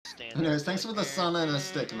stand there. Anyways, thanks for the sun and a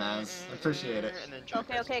stick, Maz. I appreciate it. And then jump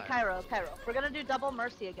Okay, okay, Cairo. We're gonna do double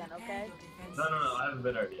mercy again, okay? No, I haven't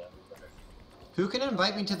been already yet. Who can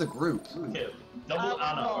invite me to the group? Okay, double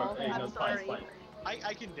Anna. Paul, Hey, I'm no, sorry. fine.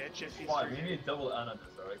 I can ditch if he's Come on, we free. need double Anna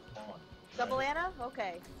this, alright? Come on. Double Anna?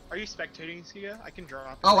 Okay. Are you spectating, Skia? I can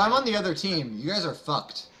drop. Oh, I'm on the other team. You guys are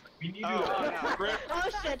fucked. We need Oh, to. Rip. Oh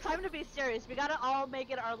shit, time to be serious. We gotta all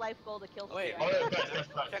make it our life goal to kill Wait, Skia. Alright, guys.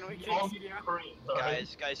 Can we all kick need Skia? Koreans,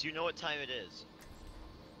 alright? Guys, you know what time it is.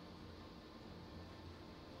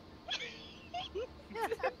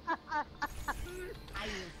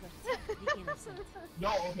 No,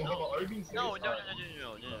 okay, hold on. Are you being serious? No,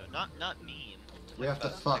 Alright. not me. We have to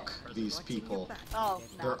fuck these people. Oh,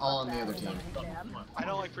 no, They're all not on the other that. team. Damn. I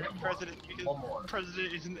don't like president because One more.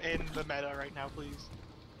 president isn't in the meta right now. Please.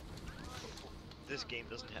 This game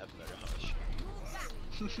doesn't have meta hush.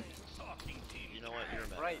 You know what? You're a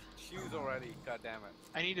meta. Right, choose already, goddammit.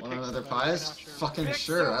 I need to Want pick another someone, I'm prize? not sure. Fucking Pick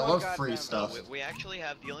sure. I someone, love goddammit. free No, stuff. We actually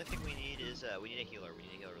have, the only thing we need is, we need a healer. We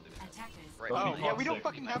need a healer really bad. Right. Oh, Be yeah, we don't toxic.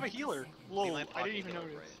 fucking have a healer. Be Lol, my I pocket didn't even healer,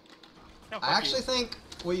 notice. right. No, fuck I actually you. think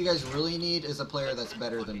what you guys really need is a player that's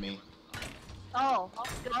better than me. Oh,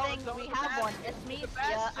 good thing we have one. It's me,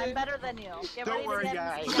 Skia. I'm better than you. Get Don't ready worry, to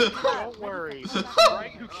guys. get beat up. Don't worry.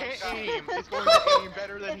 Frank, who can't aim, is going to aim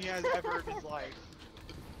better than he has ever in his life.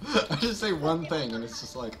 I just say one thing and it's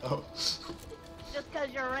just like, oh. Just because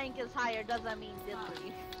your rank is higher doesn't mean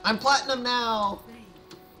diddly. I'm platinum now!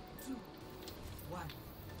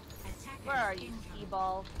 Where are you,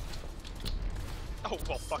 Ski-Ball? Oh,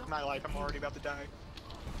 well, fuck my life. I'm already about to die.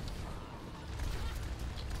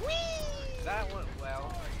 That went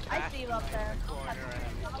well. I see you up there. Corner and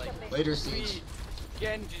it's like, Later, Siege. me,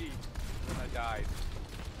 Genji. And I died.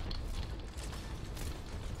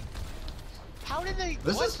 How did they?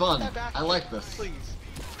 This what? is fun. Step back. I like this. Please.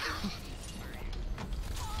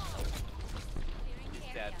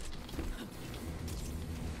 He's dead.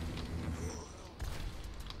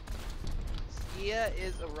 Skia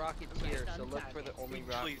is a rocketeer, so look for the only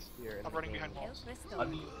Please. rocketeer in I'm the running game. behind walls.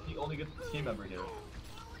 I'm the only good team member here.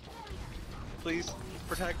 Please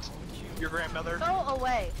protect your grandmother. Go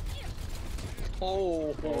away.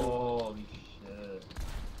 Oh, Holy shit.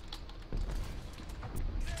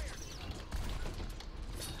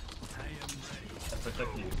 I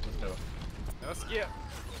protect you. Let's go. no Skia.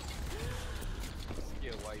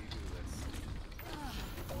 Skia, why you do this?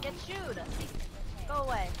 Get chewed. Go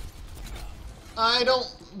away. I don't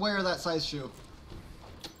wear that size shoe.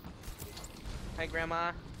 Hi,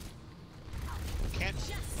 Grandma. Can't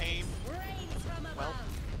aim. Well,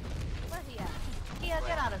 Where's he at? Skia,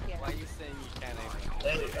 get out of here. Why are you saying you can't aim?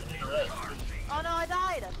 Hey, I think you're right. Oh no, I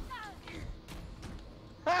died.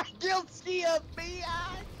 Guilt Skia,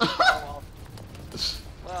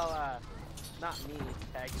 Well, not me,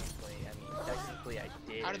 technically. I mean, technically I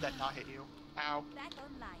did. how did that not hit you? Ow.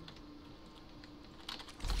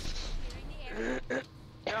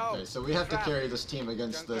 No! Okay, so we have to Crap. carry this team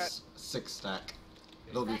against this 6-stack.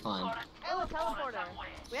 It'll be fine. Oh, a teleporter.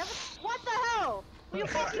 We have a... What the hell? You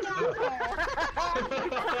fucking asshole! I found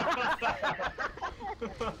it. I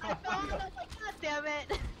was like, God damn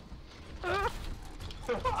it!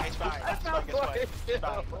 It's fine. I It's found fine. one It's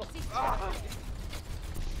fine. kill. Ah.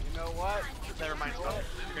 You know what? Never mind. It's fine.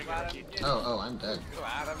 You're gonna get lucky. Oh, I'm dead.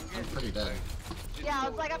 Glad I'm I'm pretty dead. Yeah, I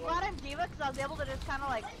was like, I'm glad I'm Diva because I was able to just kind of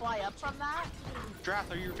like fly up from that.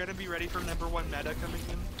 Drath, are you gonna be ready for #1 meta coming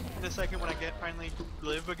in a second when I get finally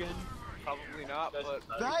live again? Probably not, but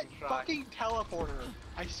That we can try. fucking teleporter!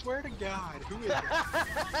 I swear to God, who is it?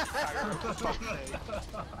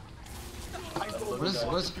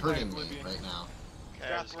 What is hurting me right now?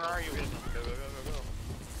 Drath, where are you?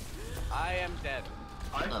 I am dead.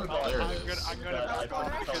 I Oh, forgot. there it I'm is. gonna that I go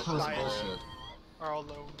don't because That was Ryan bullshit. are all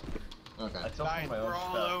alone. I Okay. told Ryan, my we're own all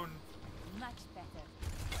stuff. alone.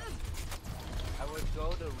 I would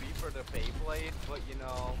go to Reaper the Beyblade, but you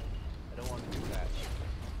know, I don't want to do that.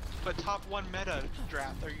 But #1 meta,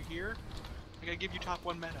 Drath, are you here? I gotta give you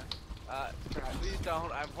 #1 meta. Please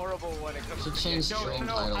don't. I'm horrible when it comes Should to change games. stream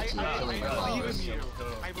title to Killing My I believe in Flowers. you.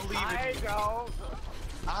 I believe I in you. know.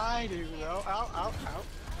 I do though. Ow, ow, ow.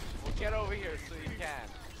 Well, get over here so you can.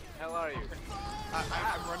 Hell are you?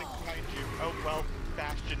 I'm running behind you. Oh well,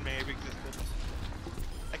 Bastion may have existed.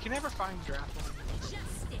 I can never find Draft.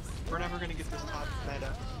 We're never gonna get this top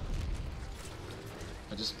meta.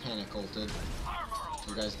 I just panic ulted.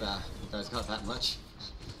 You guys got that much?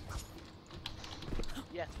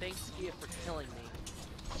 Yeah, thanks Skia for killing me.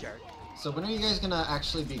 Jerk. So when are you guys gonna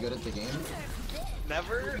actually be good at the game?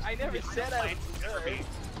 Never? I never said I was For good. me.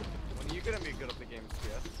 When are you gonna be good at the game,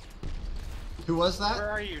 Skia? Who was Where that?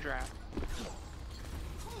 are you, Draft?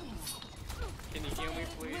 Can you heal me,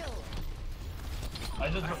 please? I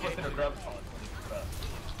just reflected a grab pod.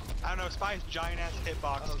 I don't know, Spy's giant ass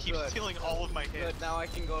hitbox Oh, keeps good. stealing all of my hits. Good, now I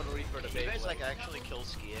can go to Reaper the You guys Beyblade. like actually kill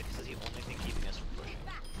Skia because that's the only thing keeping us from pushing.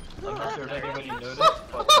 I'm not sure if anybody noticed,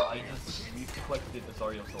 but I just reflected the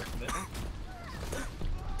Zarya's ultimate.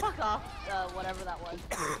 Fuck off, whatever that was.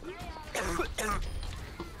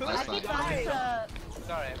 That's I keep fine. dying to...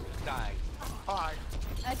 Sorry, I'm just dying. Hi.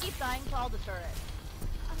 I keep dying to all the turrets.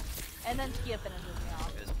 And then Skia finishes me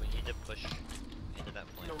off. Because we need to push into that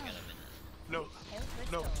point. No. We got a minute. No.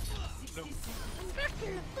 No. No.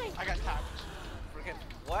 I got tapped. Freaking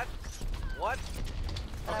what? What?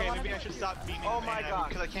 Okay, maybe I should stop beating Oh my god.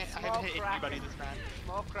 because I haven't hit anybody this match.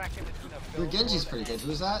 Small crack in the tuna. Your Genji's pretty good.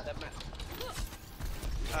 Who's that? The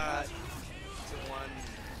one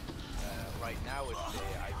right now is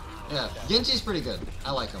Yeah, Genji's pretty good.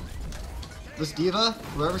 I like him. This diva,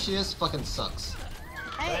 whoever she is, fucking sucks.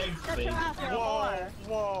 Hey, Thanks, shut your baby. mouth, you're a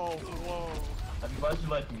Whoa, whore. whoa. I'm glad you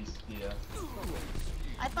like me, Skia.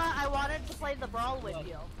 I thought I wanted to play the brawl with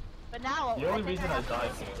you. But now, The only think reason I have to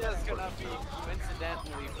died listen for to just gonna be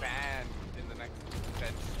coincidentally banned in the next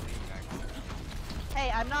bench stream next.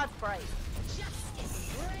 Hey, I'm not Sprite.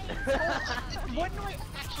 When do I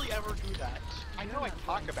actually ever do that? I know I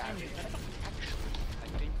talk about it.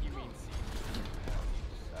 I think you mean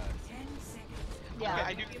Yeah. Okay,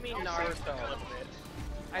 I do You mean Naruto?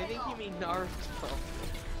 I think you mean Naruto.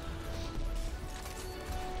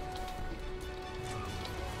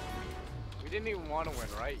 We didn't even want to win,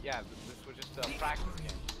 right? Yeah, this was just a practice game.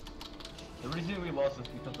 The reason we lost is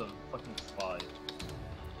because of fucking Spy.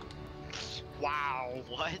 Wow.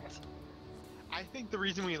 What? I think the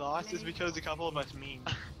reason we lost is because a couple of us mean.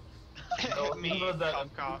 No, Me, remember that I'm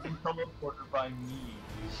Cop. being teleported by me.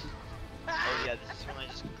 Oh yeah, this is when I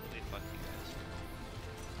just completely fucked you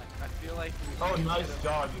guys. I feel like we Oh, should nice have-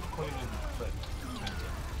 job, you put it in the clip.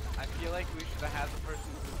 I feel like we should have had the person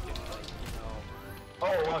who can, like, you know,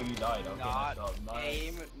 Oh, wow, you died. Okay, not nice job. Nice.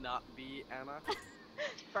 aim, not be Anna.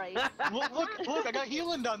 Sprite. Look, I got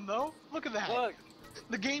healing done though. Look at that. Look,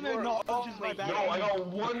 The game You're acknowledges my only- bad. Yo, I got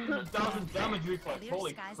 1,000 damage reflex.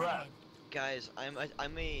 Holy crap. Guys, I am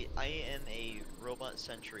a robot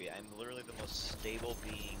sentry. I'm literally the most stable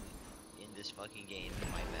being in this fucking game.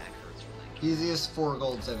 My back hurts from that game. Easiest 4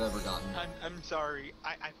 golds I've ever gotten. I'm sorry.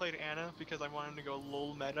 I played Anna because I wanted to go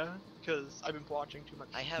lol meta because I've been watching too much.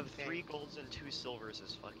 I have 3 golds and 2 silvers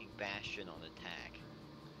as fucking Bastion on attack.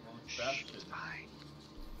 Bastion. Fine.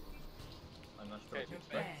 I'm not sure what to Okay,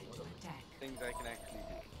 expect. Whatever. things I can actually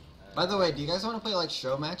do. By the way, do you guys want to play like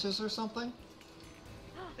show matches or something?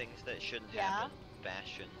 Things that shouldn't Yeah. happen.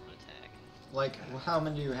 Bastion attack. Like, how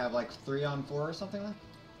many do you have? Like 3 on 4 or something?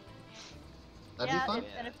 That'd Yeah, be fun.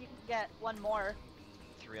 and if you can get one more.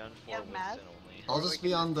 3 on 4 Yeah, wins Matt. and only. I'll just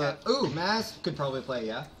be on the. Ooh, Maz could probably play,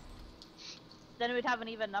 yeah. Then we'd have an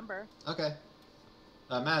even number. Okay.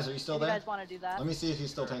 Maz, are you still if you there? guys want to do that. Let me see if he's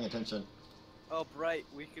still paying attention. Oh, right,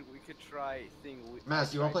 we could try thing. Maz,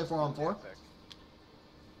 do you wanna play 4 on 4?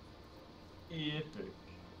 Epic.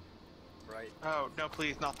 Right. Oh no,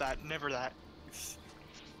 please, not that. Never that.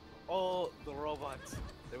 Oh, the robots.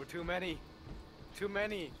 There were too many. Too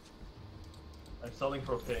many. I'm selling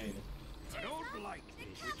propane.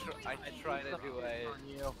 I tried to do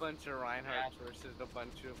a bunch of Reinhardt versus a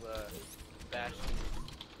bunch of Bastion.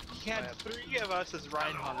 He had 3 of us as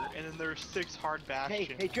Reinhardt, and then there's 6 hard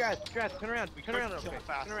Bastion. Hey, Draz, turn around, We turn around, couldn't kill okay,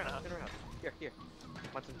 fast turn around, enough. turn around. Here,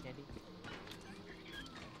 want some candy?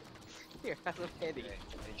 Here, have some candy.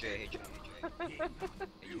 Hey Jay, hey Jay, hey Jay.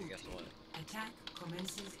 Hey, you guess what? Attack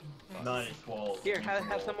commences in 30 Nice wall. Here,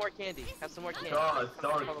 have some more candy. Have some more candy. God,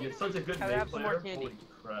 Dark, you're such a good Have mate some more player. candy. Holy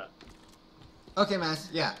crap. Okay, Maz.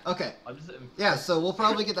 Yeah. Okay. I'm just Yeah. So we'll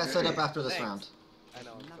probably get that set up after this Thanks. round, I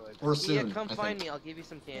know. or soon. Yeah, come I find think. me. I'll give you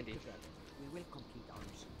some candy. We will complete our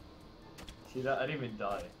mission. see that I didn't even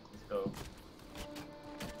die. Let's go.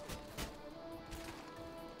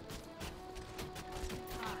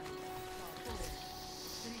 5, 4,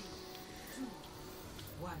 3, 2,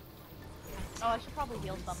 1. Oh, I should probably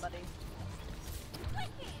heal somebody.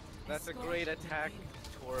 That's a great attack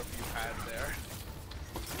tour if you had there.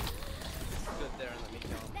 Stood there and let me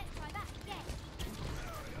kill him.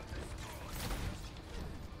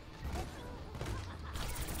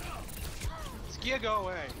 Skia, go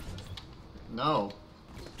away. No.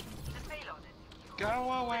 Go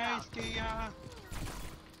away, Skia.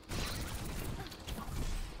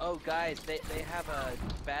 Oh, guys, they have a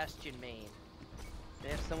Bastion main. They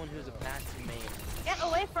have someone who's a Bastion main. Get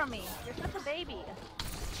away from me! You're such a baby.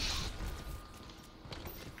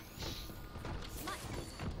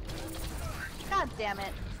 God damn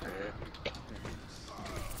it.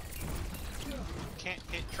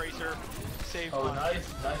 hit Tracer, save Oh, one. nice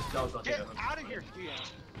job on Get him. out of here,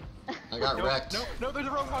 Skia. I got No, wrecked. no, there's a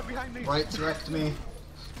roadhog behind me. Brights wrecked me.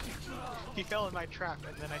 He fell in my trap,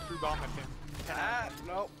 and then I threw bomb at him. Ah,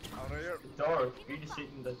 no. Out of here. Dark, we just seen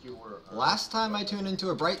that you were. Last time I tuned into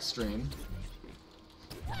a Bright stream,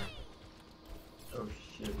 Oh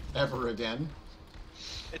shit. ever again.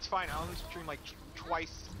 It's fine, I only stream like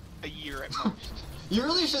twice a year at most. You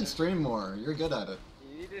really should stream more. You're good at it.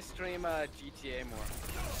 You need to stream GTA more.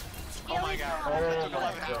 Oh my god. Oh That took my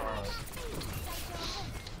 11 god. hours.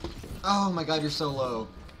 Oh my god, you're so low.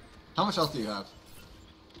 How much health do you have?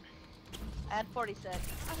 I had 46.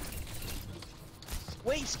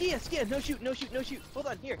 Wait, Skia, no shoot. Hold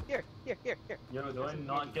on, here. Yo, do I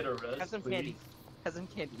not get a rest? Have some please? candy. Have some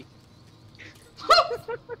candy.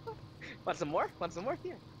 Want some more?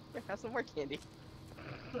 Here, have some more candy.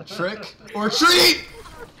 Trick or treat!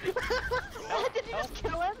 Did you just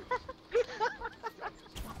kill him?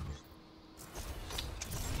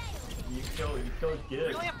 You killed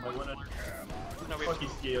Gig. I wanna. No, we Fuck you,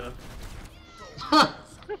 Skia.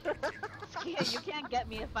 Skia, you can't get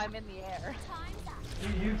me if I'm in the air.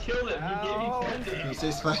 You killed him. He gave you Can you candy.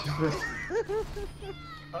 say Spy?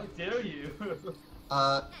 How dare you?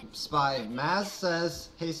 Spy. Maz says,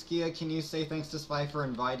 "Hey Skia, can you say thanks to Spy for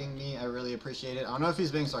inviting me? I really appreciate it." I don't know if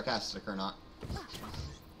he's being sarcastic or not.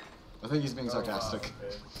 I think he's being sarcastic. Oh, wow,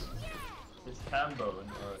 okay. It's Cambone.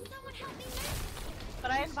 Alright. But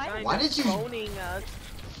I invited Why you. did you? Phoning us.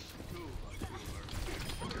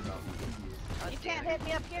 You can't hit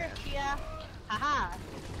me up here, Skia. Haha.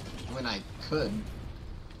 When I could.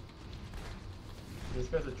 This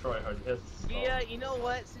guy's a tryhard. He has Skia, you know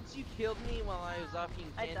what? Since you killed me while I was off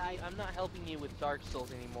eating I candy, died. I'm not helping you with Dark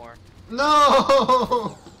Souls anymore.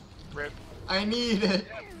 No! Rip. I need it.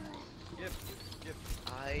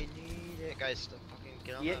 I need it, guys. To fucking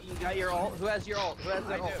get on Yeah, that. you got your ult. Who has your ult? Who has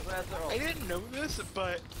their ult? I didn't know this,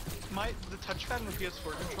 but the touchpad on the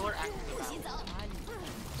PS4 controller acts as a mouse.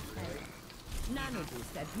 Nano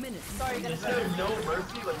boost administered. Sorry, You you're said gonna no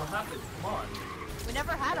mercy? Like, what happened? Come on. We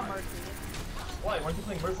never had a mercy. Why? Why aren't you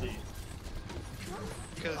playing mercy?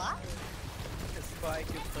 Because Spy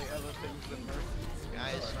can play other things than Mercy.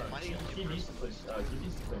 Guys, why do you He needs to play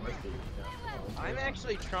mercy. Yeah. I'm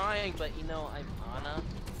actually trying, but you know, I'm Ana.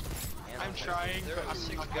 and I'm trying, There but are I'm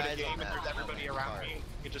 6 not good at guys game, on and that there's everybody fucking around card. me.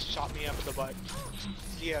 You just shot me up in the butt.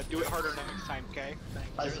 Yeah, do it harder next time, okay?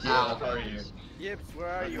 Hi, Thanks. Skia. Ow. How are you? Yips, where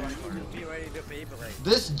are you? I'm going to be ready to Beyblade.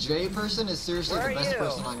 This J person is seriously Where the are best you?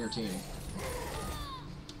 person on your team.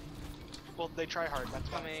 Well, they try hard, that's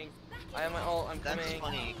fine. Coming. I have my ult. I'm That's coming.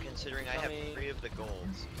 funny, considering I have Coming. 3 of the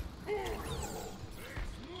golds.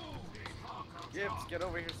 Yips, get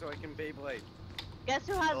over here so I can Beyblade. Guess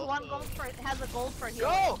who has Oh. one gold for has a gold for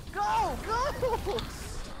healing? Go! Go!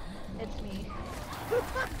 It's me.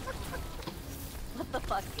 What the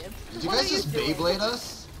fuck, Gibbs? Did you What guys are just doing? Beyblade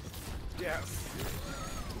us? Yes.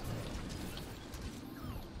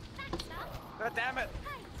 God damn it!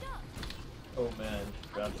 Oh man,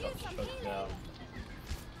 grab shot shut down.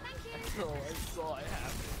 Oh, I saw it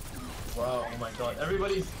happen. Wow, oh my god,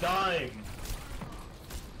 everybody's dying!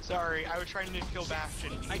 Sorry, I was trying to kill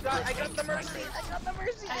Bastion. I got the mercy. I got the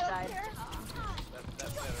mercy. I died.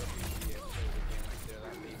 That's better if we play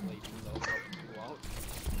the game like that Beyblade is also cool out.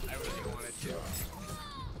 I really wanted to.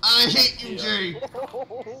 I hate you, J.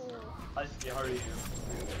 Hi, Skia, how are you?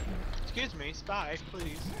 Excuse me, Spy,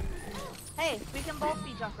 please. Hey, we can both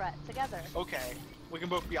be Junkrat together. Okay, we can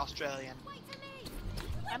both be Australian.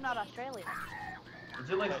 I'm not Australian. Did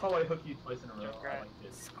you like how I hooked you twice in a row? I liked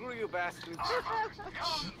it. Screw you, bastards.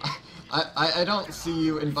 I don't see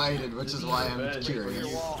you invited, which is why I'm Revenge. Your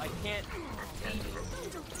curious. wall. I can't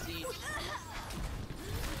see.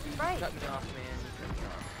 Right. Cut me off, man. You cut me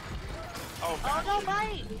off. Oh, Oh no,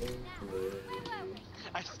 bite!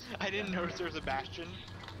 I didn't notice there was a Bastion,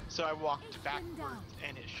 so I walked backwards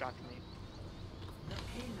and it shocked me.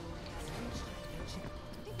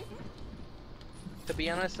 To be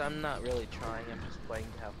honest, I'm not really trying. I'm just playing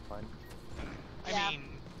to have fun. Yeah. I mean,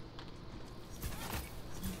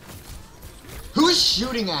 Who's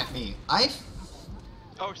shooting at me?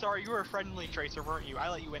 oh sorry, you were a friendly Tracer, weren't you? I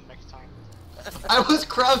let you in next time. I was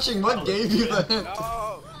crouching. What gave you the hint?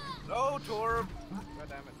 No! No, Torb! God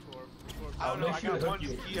damn it, Torb. I don't know, make I sure got to one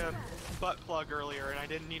hook you. Skia butt plug earlier and I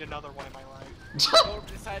didn't need another one in my life. Torb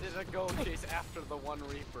decided to go chase after the one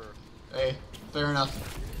Reaper. Hey, fair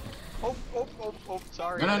enough. Oh,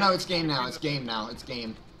 sorry. No, it's game now. It's game now. It's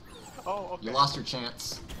game. Oh, okay. You lost your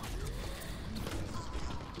chance.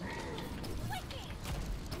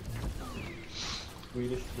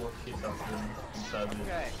 Swedish dwarf chase after him inside of it.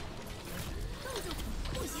 Okay.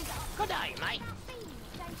 Go die, mate.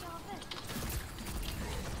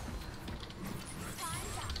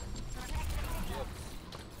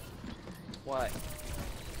 What?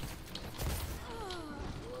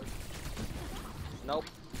 Nope.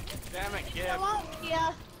 Damn it, Gibbs. Come on,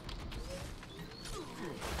 Skia.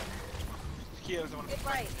 Skia doesn't want to It's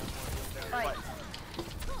right. Right.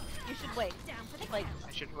 You should wait. Like,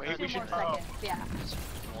 I should 2 wait. We should. more seconds. Yeah.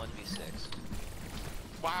 1v6.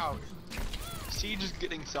 Wow. Siege is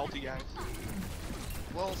getting salty, guys.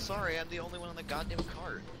 Well, sorry, I'm the only one on the goddamn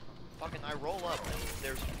cart. Fucking, I roll up and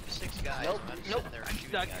there's 6 guys. Nope. And I'm Nope. sitting there I'm shooting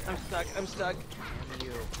stuck. at I'm them. stuck. I'm stuck. Damn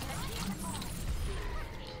you.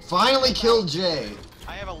 Finally killed Jay,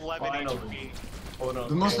 I have 11 Finally. HP. Hold on.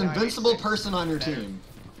 the most Okay. invincible person on your team.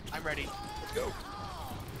 I'm ready. Let's go.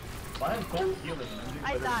 I have gold healing. I'm doing I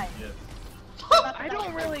better than died. Gibbs. I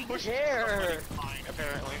don't really Push care. Fine,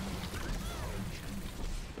 apparently.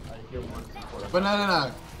 I heal once before. But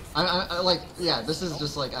no. I like, yeah, this is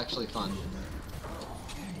just like actually fun.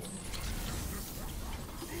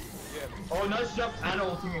 Oh, nice jump and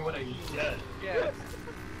ulting me when I dead. Yeah.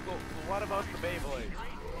 Well, what about the Beyblade?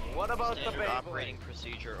 What about the Standard Beyblade? operating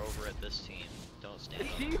procedure over at this team. Don't stand on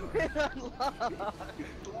it. Achievement unlocked.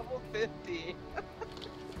 Level 50.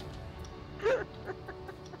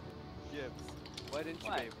 Gibbs, why didn't you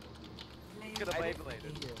What? Beyblade? Could have I didn't-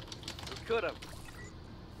 Beybladed. You could have.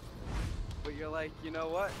 But you're like, you know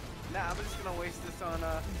what? Nah, I'm just gonna waste this on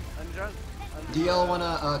drunk. Do y'all want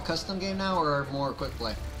a custom game now or more quick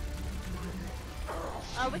play?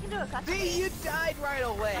 We can do a custom. See, you died right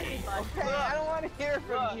away. Okay, I don't want to hear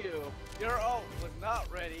from Look. you. Your ult was not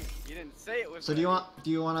ready. You didn't say it was. So do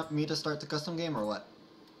you want me to start the custom game or what?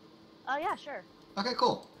 Oh yeah, sure. Okay,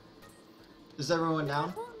 cool. Is everyone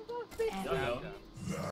down? Yeah.